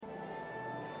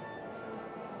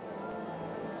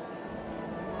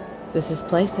This is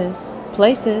Places,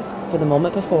 Places for the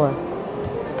moment before.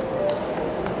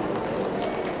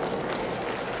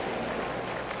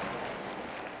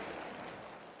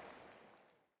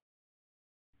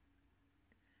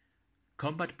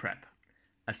 Combat Prep,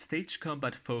 a stage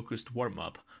combat-focused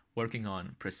warm-up working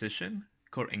on precision,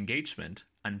 core engagement,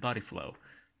 and body flow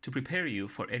to prepare you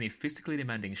for any physically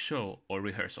demanding show or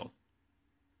rehearsal.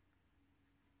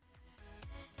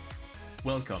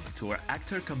 Welcome to our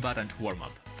actor combatant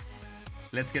warm-up.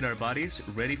 Let's get our bodies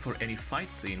ready for any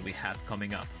fight scene we have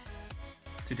coming up.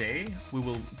 Today, we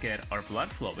will get our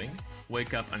blood flowing,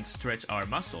 wake up and stretch our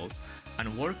muscles,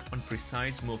 and work on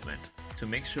precise movement to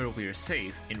make sure we are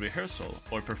safe in rehearsal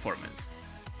or performance.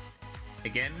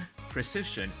 Again,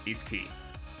 precision is key.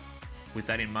 With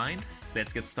that in mind,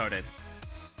 let's get started.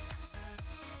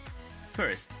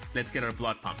 First, let's get our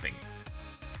blood pumping.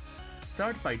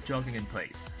 Start by jogging in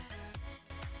place.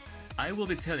 I will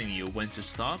be telling you when to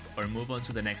stop or move on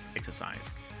to the next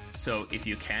exercise, so if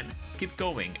you can, keep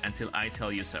going until I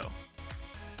tell you so.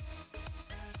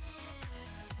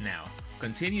 Now,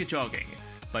 continue jogging,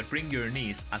 but bring your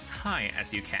knees as high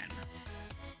as you can.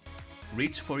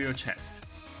 Reach for your chest.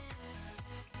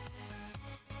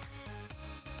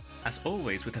 As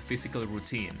always with a physical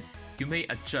routine, you may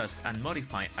adjust and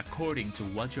modify according to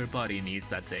what your body needs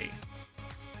that day.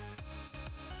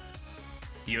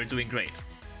 You're doing great.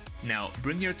 Now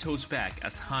bring your toes back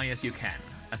as high as you can,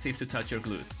 as if to touch your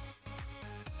glutes.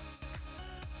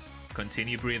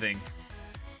 Continue breathing.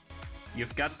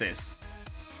 You've got this.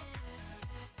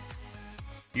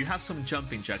 You have some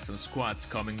jumping jacks and squats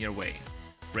coming your way.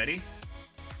 Ready?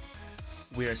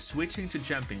 We are switching to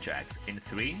jumping jacks in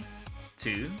 3,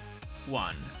 2,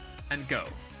 1, and go.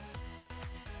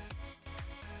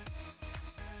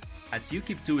 As you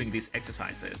keep doing these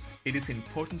exercises, it is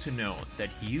important to know that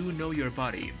you know your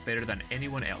body better than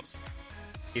anyone else.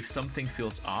 If something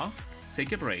feels off,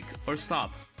 take a break or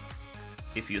stop.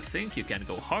 If you think you can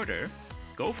go harder,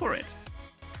 go for it.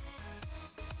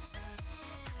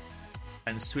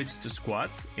 And switch to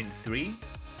squats in 3,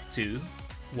 2,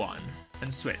 1,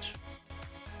 and switch.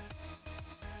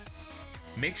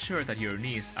 Make sure that your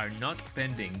knees are not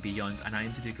bending beyond a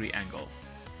 90-degree angle.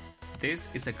 This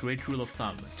is a great rule of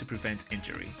thumb to prevent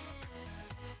injury.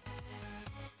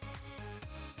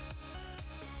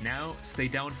 Now stay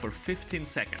down for 15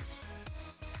 seconds.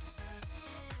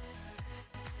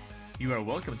 You are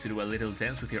welcome to do a little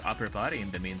dance with your upper body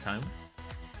in the meantime.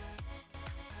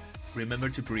 Remember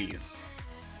to breathe.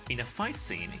 In a fight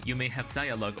scene, you may have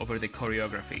dialogue over the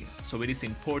choreography, so it is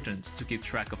important to keep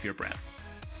track of your breath.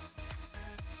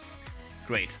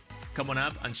 Great. Come on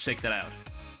up and shake that out.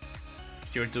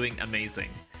 You're doing amazing.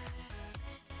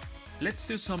 Let's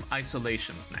do some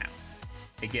isolations now.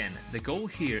 Again, the goal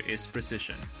here is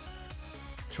precision.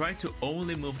 Try to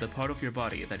only move the part of your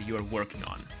body that you are working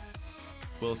on.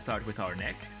 We'll start with our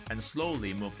neck and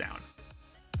slowly move down.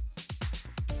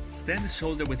 Stand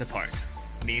shoulder width apart,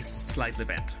 knees slightly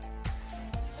bent.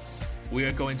 We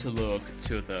are going to look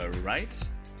to the right,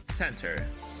 center,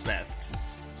 left,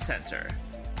 center,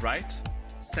 right,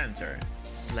 center,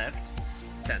 left,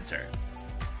 center.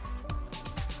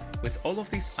 With all of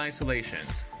these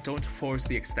isolations, don't force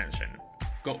the extension.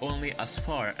 Go only as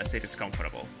far as it is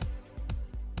comfortable.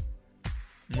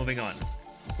 Moving on.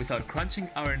 Without crunching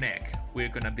our neck, we're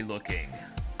gonna be looking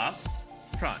up,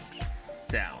 front,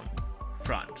 down,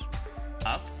 front,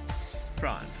 up,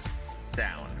 front,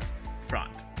 down,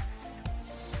 front.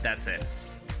 That's it.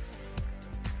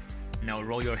 Now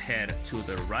roll your head to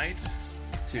the right,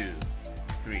 2,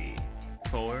 3,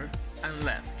 4, and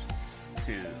left,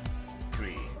 2,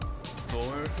 3,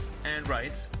 4, and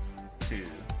right, 2,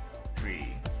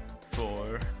 3,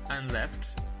 4, and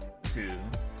left, 2,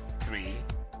 3,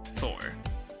 4.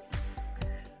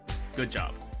 Good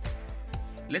job.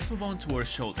 Let's move on to our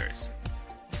shoulders.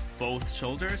 Both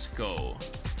shoulders go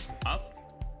up,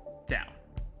 down,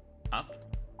 up,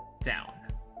 down,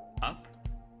 up,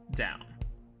 down.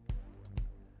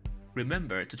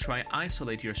 Remember to try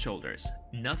isolate your shoulders.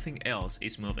 Nothing else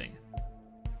is moving.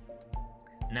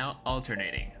 Now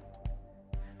alternating.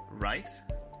 Right,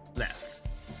 left,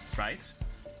 right,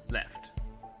 left,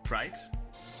 right,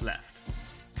 left.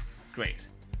 Great.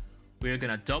 We're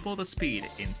gonna double the speed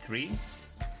in 3,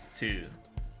 2,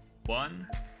 1,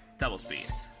 double speed.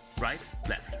 Right,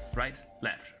 left, right,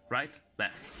 left, right,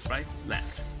 left, right,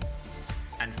 left.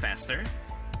 And faster.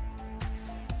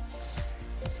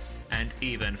 And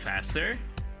even faster.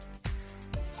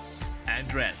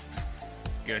 And rest.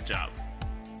 Good job.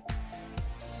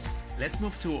 Let's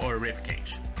move to our rib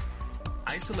cage.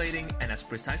 Isolating and as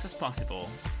precise as possible,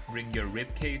 bring your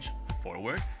rib cage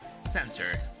forward,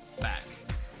 center, back,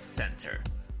 center,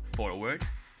 forward,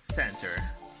 center,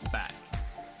 back,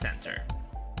 center.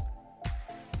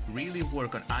 Really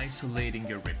work on isolating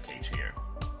your ribcage here.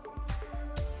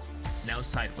 Now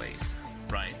sideways,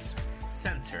 right,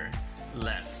 center,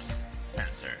 left,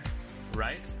 center,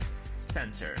 right,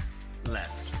 center,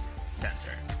 left,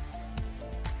 center.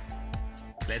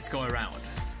 Let's go around.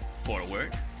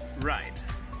 Forward, right,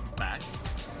 back,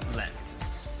 left,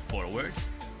 forward,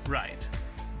 right,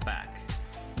 back,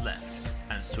 left,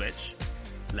 and switch,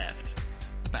 left,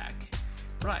 back,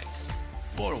 right,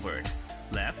 forward,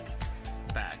 left,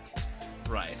 back,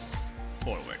 right,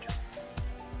 forward.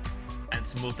 And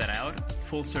smooth that out,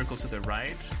 full circle to the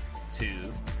right, 2,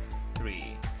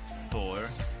 3, 4,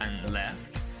 and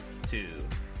left, 2,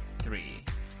 3,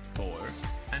 4,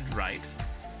 and right,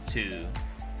 2,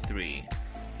 3,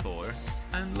 4,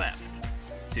 and left,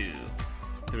 2,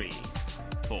 3,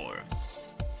 4.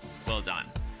 Well done.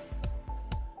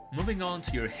 Moving on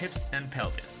to your hips and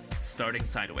pelvis, starting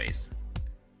sideways.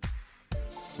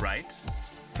 Right,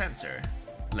 center,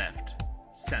 left,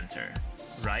 center,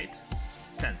 right,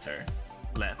 center,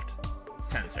 left,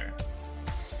 center.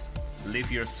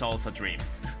 Live your salsa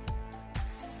dreams.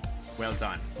 Well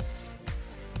done.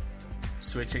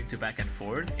 Switching to back and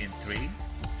forward in 3,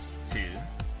 2,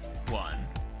 1.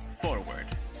 Forward,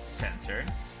 center,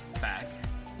 back,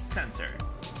 center,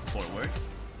 forward,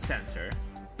 center,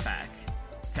 back,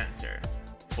 center,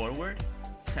 forward,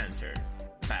 center,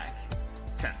 back,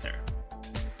 center.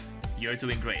 You're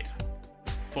doing great.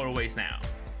 4 ways now.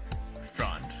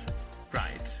 Front,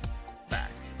 right,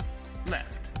 back,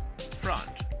 left,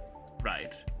 front,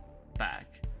 right, back,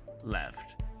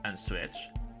 left, and switch,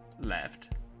 left,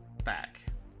 back,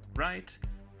 right,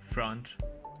 front,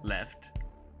 left,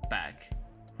 back,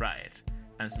 right,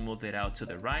 and smooth it out to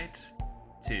the right,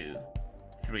 2,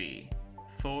 3,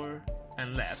 4,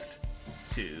 and left,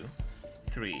 2,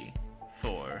 3,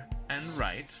 4, and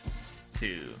right,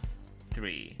 2,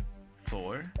 3,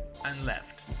 4, and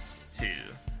left, 2,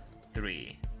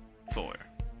 3, 4.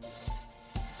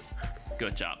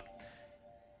 Good job.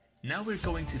 Now we're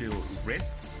going to do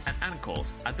wrists and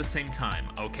ankles at the same time,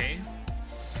 okay?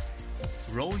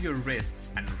 Roll your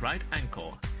wrists and right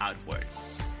ankle outwards.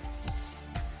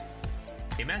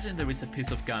 Imagine there is a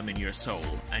piece of gum in your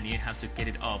sole and you have to get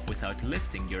it off without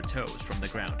lifting your toes from the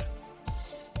ground.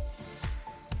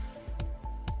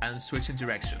 And switch in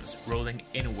directions, rolling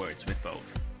inwards with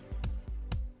both.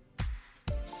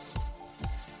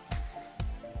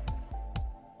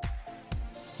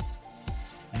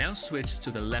 Now switch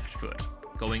to the left foot,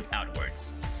 going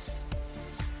outwards.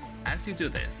 As you do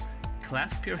this,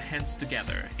 clasp your hands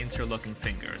together, interlocking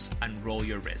fingers, and roll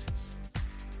your wrists.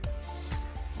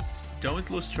 Don't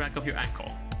lose track of your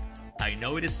ankle. I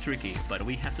know it is tricky, but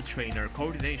we have to train our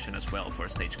coordination as well for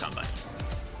stage combat.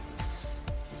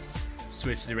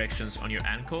 Switch directions on your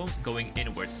ankle, going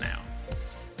inwards now.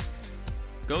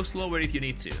 Go slower if you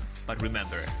need to, but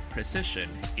remember, precision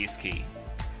is key.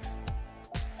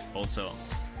 Also,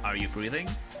 are you breathing?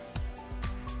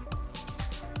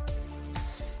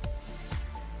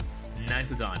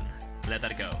 Nicely done. Let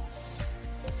that go.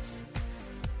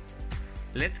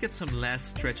 Let's get some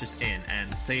last stretches in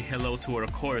and say hello to our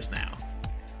cores now.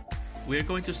 We're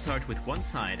going to start with one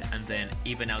side and then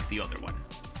even out the other one.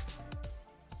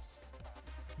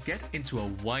 Get into a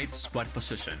wide squat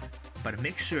position, but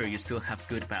make sure you still have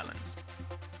good balance.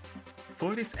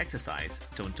 For this exercise,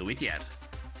 don't do it yet.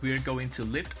 We are going to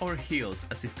lift our heels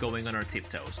as if going on our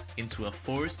tiptoes into a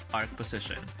forced arc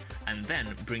position and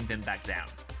then bring them back down.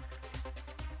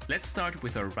 Let's start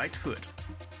with our right foot.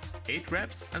 8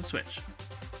 reps and switch.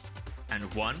 And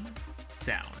 1,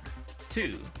 down,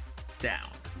 2, down,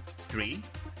 3,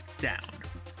 down,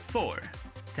 4,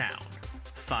 down,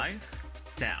 5,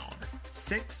 down,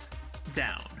 6,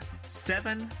 down,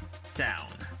 7, down,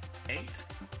 8,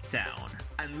 down,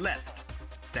 and left,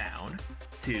 down,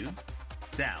 2,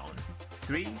 down,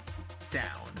 3,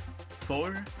 down,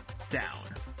 4, down,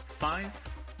 5,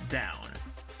 down,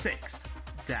 6,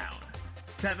 down,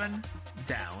 7,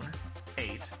 down,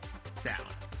 8, down.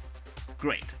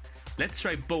 Great. Let's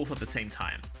try both at the same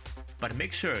time, but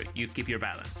make sure you keep your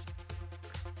balance.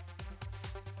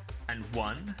 And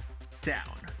 1,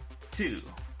 down, 2,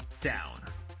 down,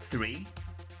 3,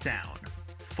 down,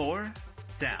 4,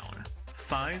 down,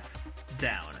 5,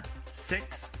 down,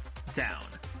 6, down,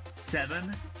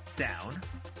 7, down,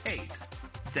 8,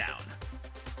 down.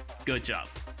 Good job.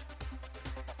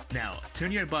 Now,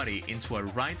 turn your body into a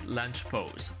right lunge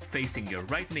pose, facing your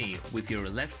right knee with your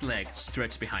left leg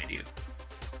stretched behind you.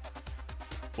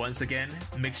 Once again,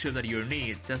 make sure that your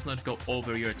knee does not go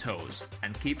over your toes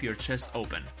and keep your chest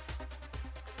open.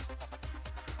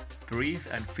 Breathe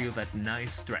and feel that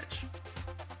nice stretch.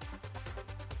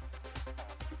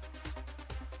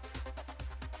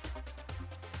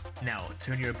 Now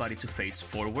turn your body to face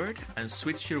forward and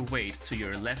switch your weight to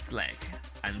your left leg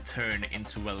and turn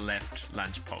into a left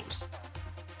lunge pose.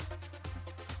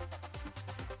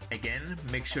 Again,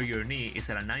 make sure your knee is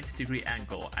at a 90-degree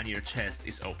angle and your chest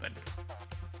is open.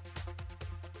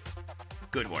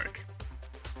 Good work.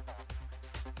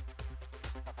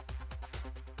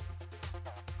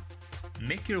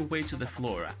 Make your way to the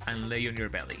floor and lay on your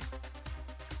belly.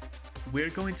 We're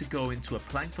going to go into a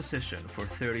plank position for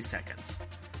 30 seconds.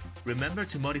 Remember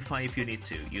to modify if you need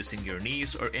to, using your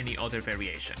knees or any other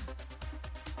variation.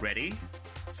 Ready,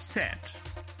 set,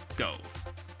 go.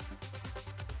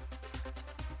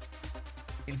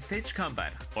 In stage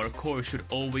combat, our core should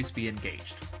always be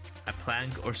engaged. A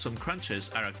plank or some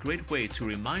crunches are a great way to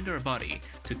remind our body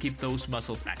to keep those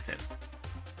muscles active.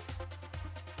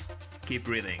 Keep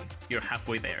breathing, you're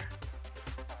halfway there.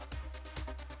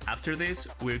 After this,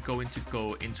 we're going to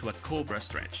go into a cobra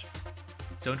stretch.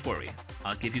 Don't worry,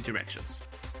 I'll give you directions.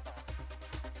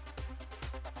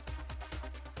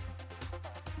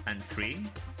 And 3,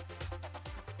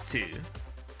 2,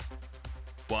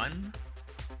 1,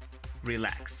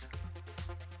 relax.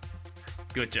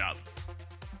 Good job.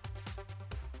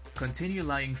 Continue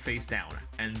lying face down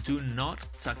and do not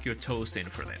tuck your toes in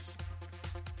for this.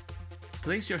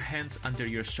 Place your hands under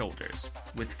your shoulders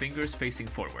with fingers facing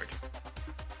forward.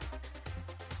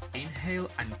 Inhale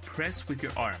and press with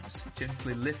your arms,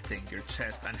 gently lifting your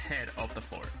chest and head off the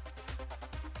floor.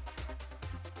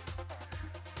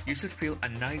 You should feel a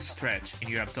nice stretch in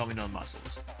your abdominal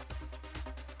muscles.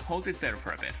 Hold it there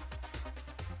for a bit.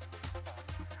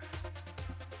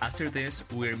 After this,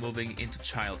 we're moving into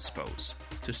child's pose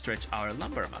to stretch our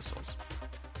lumbar muscles.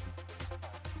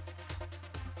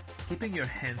 Keeping your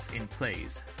hands in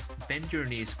place, bend your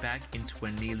knees back into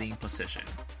a kneeling position,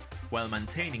 while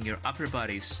maintaining your upper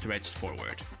body stretched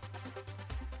forward.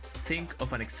 Think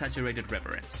of an exaggerated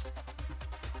reverence.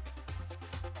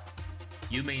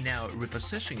 You may now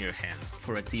reposition your hands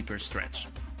for a deeper stretch.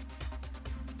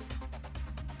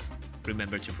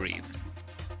 Remember to breathe.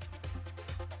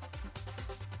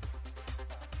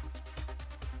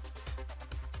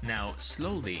 Now,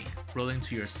 slowly, rolling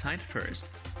to your side first,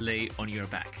 lay on your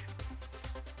back.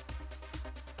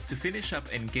 To finish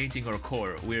up engaging our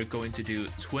core, we're going to do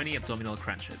 20 abdominal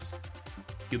crunches.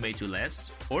 You may do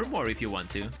less or more if you want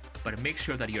to, but make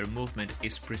sure that your movement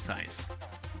is precise.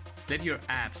 Let your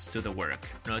abs do the work,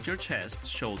 not your chest,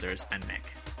 shoulders, and neck.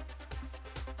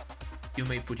 You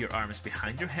may put your arms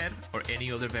behind your head or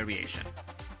any other variation.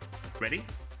 Ready?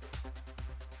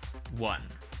 1,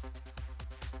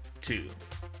 2,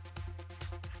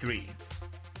 3,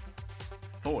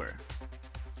 4,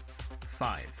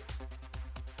 5,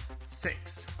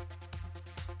 6,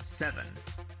 7,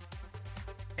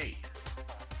 8,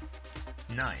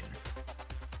 9,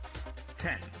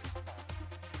 10,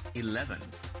 11,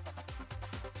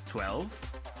 12,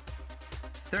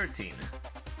 13,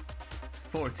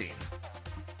 14,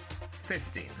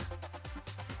 15,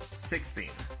 16,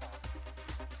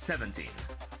 17,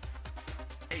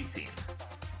 18,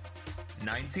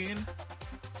 19,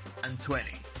 and 20.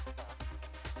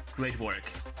 Great work.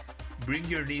 Bring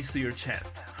your knees to your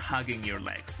chest, hugging your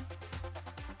legs.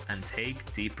 And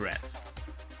take deep breaths.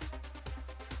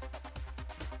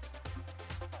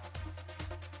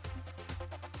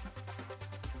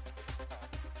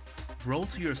 Roll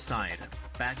to your side,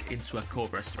 back into a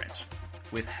cobra stretch,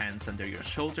 with hands under your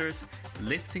shoulders,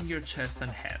 lifting your chest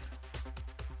and head.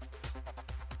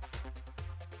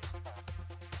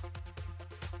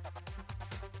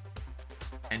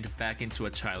 And back into a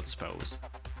child's pose,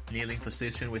 kneeling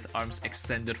position with arms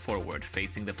extended forward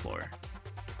facing the floor.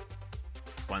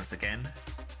 Once again,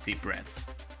 deep breaths.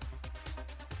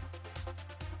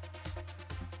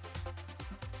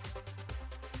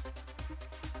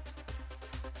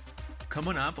 Come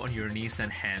on up on your knees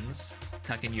and hands,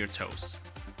 tucking your toes.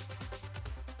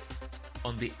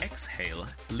 On the exhale,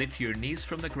 lift your knees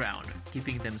from the ground,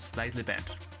 keeping them slightly bent.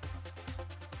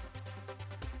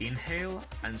 Inhale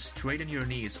and straighten your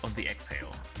knees on the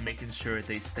exhale, making sure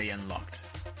they stay unlocked.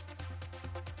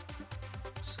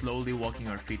 Slowly walking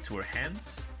our feet to our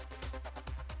hands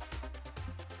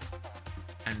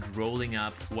and rolling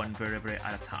up one vertebrae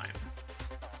at a time.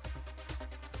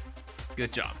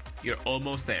 Good job, you're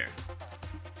almost there.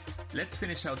 Let's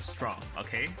finish out strong,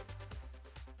 okay?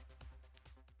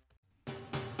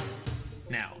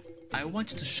 Now, I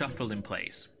want you to shuffle in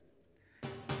place.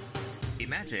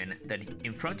 Imagine that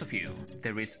in front of you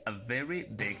there is a very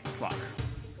big clock.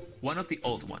 One of the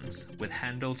old ones with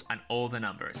handles and all the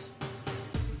numbers.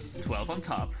 12 on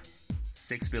top,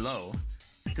 6 below,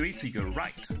 3 to your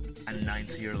right, and 9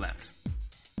 to your left.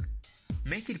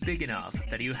 Make it big enough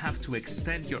that you have to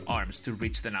extend your arms to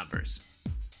reach the numbers.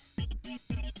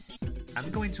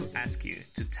 I'm going to ask you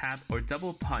to tap or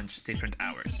double punch different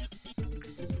hours.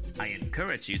 I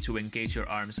encourage you to engage your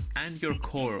arms and your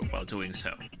core while doing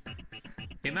so.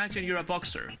 Imagine you're a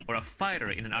boxer or a fighter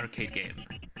in an arcade game.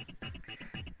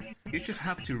 You should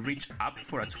have to reach up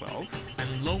for a 12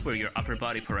 and lower your upper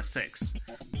body for a 6.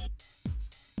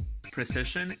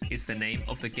 Precision is the name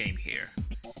of the game here.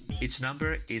 Each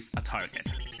number is a target.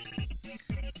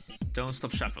 Don't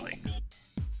stop shuffling.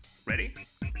 Ready?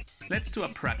 Let's do a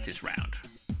practice round.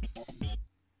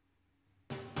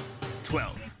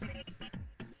 12,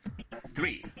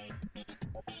 3,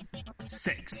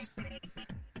 6,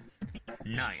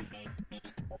 9,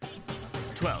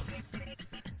 12,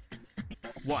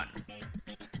 1,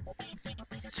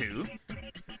 2,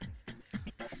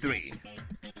 3.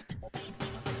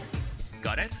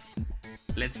 Got it?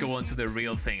 Let's go on to the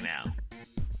real thing now.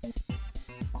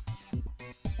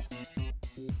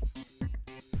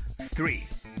 3,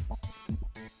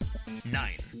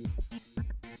 9,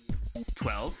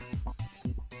 12,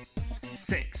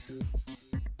 6,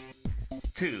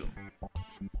 2,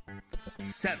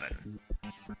 7,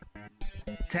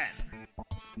 10,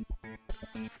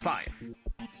 5,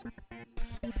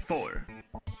 4,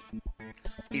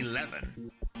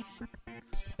 11,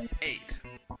 8,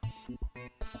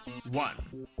 1,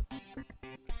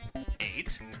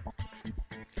 8,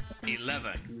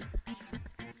 11,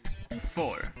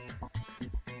 4,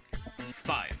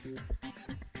 5,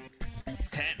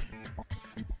 10,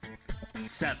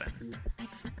 7,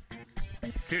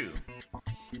 2,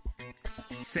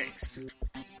 6,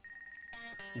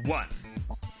 1,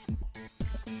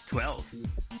 12,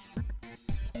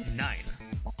 9,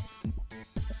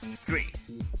 3.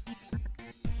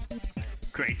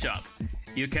 Great job.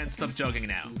 You can't stop jogging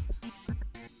now.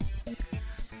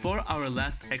 For our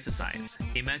last exercise,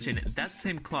 imagine that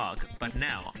same clock but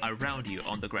now around you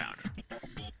on the ground.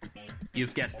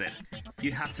 You've guessed it.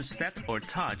 You have to step or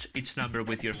touch each number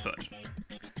with your foot.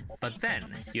 But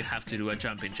then you have to do a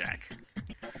jumping jack.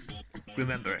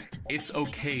 Remember, it's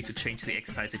okay to change the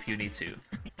exercise if you need to,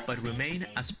 but remain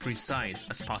as precise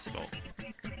as possible.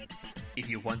 If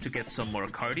you want to get some more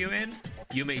cardio in,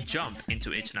 you may jump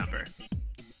into each number.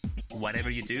 Whatever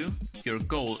you do, your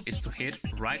goal is to hit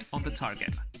right on the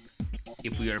target.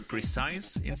 If we are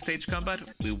precise in stage combat,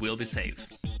 we will be safe.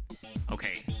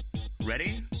 Okay,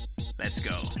 ready? Let's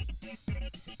go.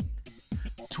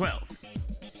 12,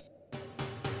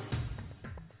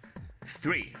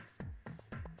 3,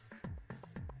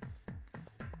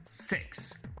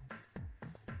 6,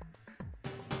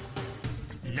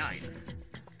 9,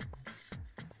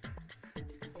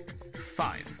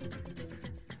 5,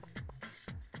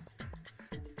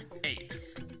 8,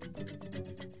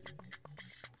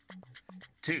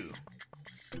 2,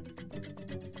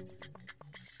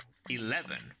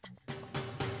 11,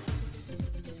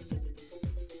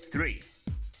 3,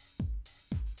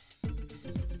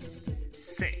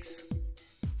 6,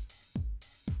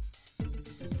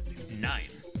 9,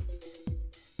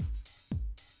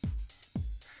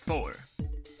 4,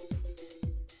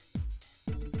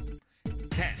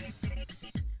 10,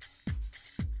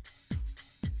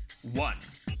 1,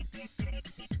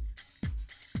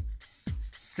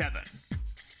 7,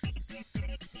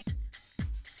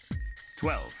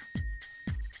 12,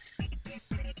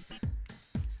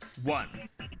 1,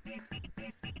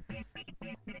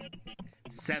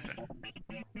 7,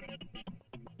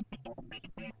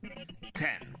 10,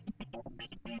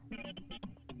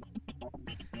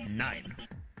 9,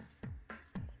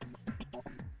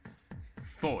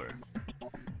 4,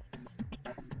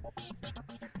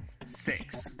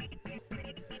 6,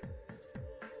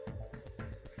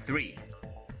 3,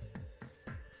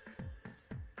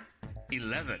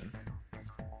 11,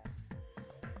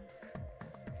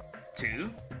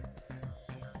 2,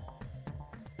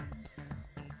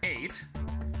 8,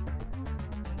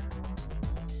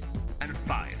 and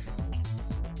 5.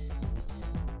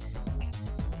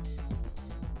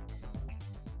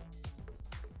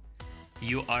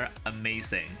 You are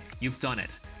amazing. You've done it.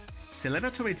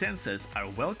 Celebratory dances are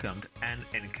welcomed and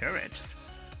encouraged.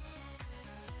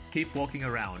 Keep walking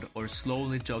around or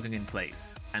slowly jogging in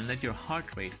place and let your heart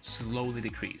rate slowly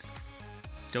decrease.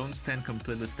 Don't stand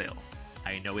completely still.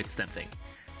 I know it's tempting.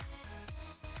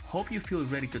 Hope you feel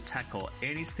ready to tackle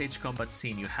any stage combat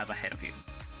scene you have ahead of you.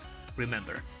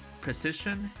 Remember,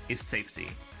 precision is safety,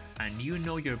 and you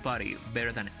know your body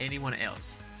better than anyone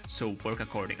else, so work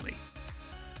accordingly.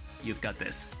 You've got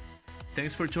this.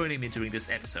 Thanks for joining me during this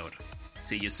episode.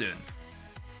 See you soon.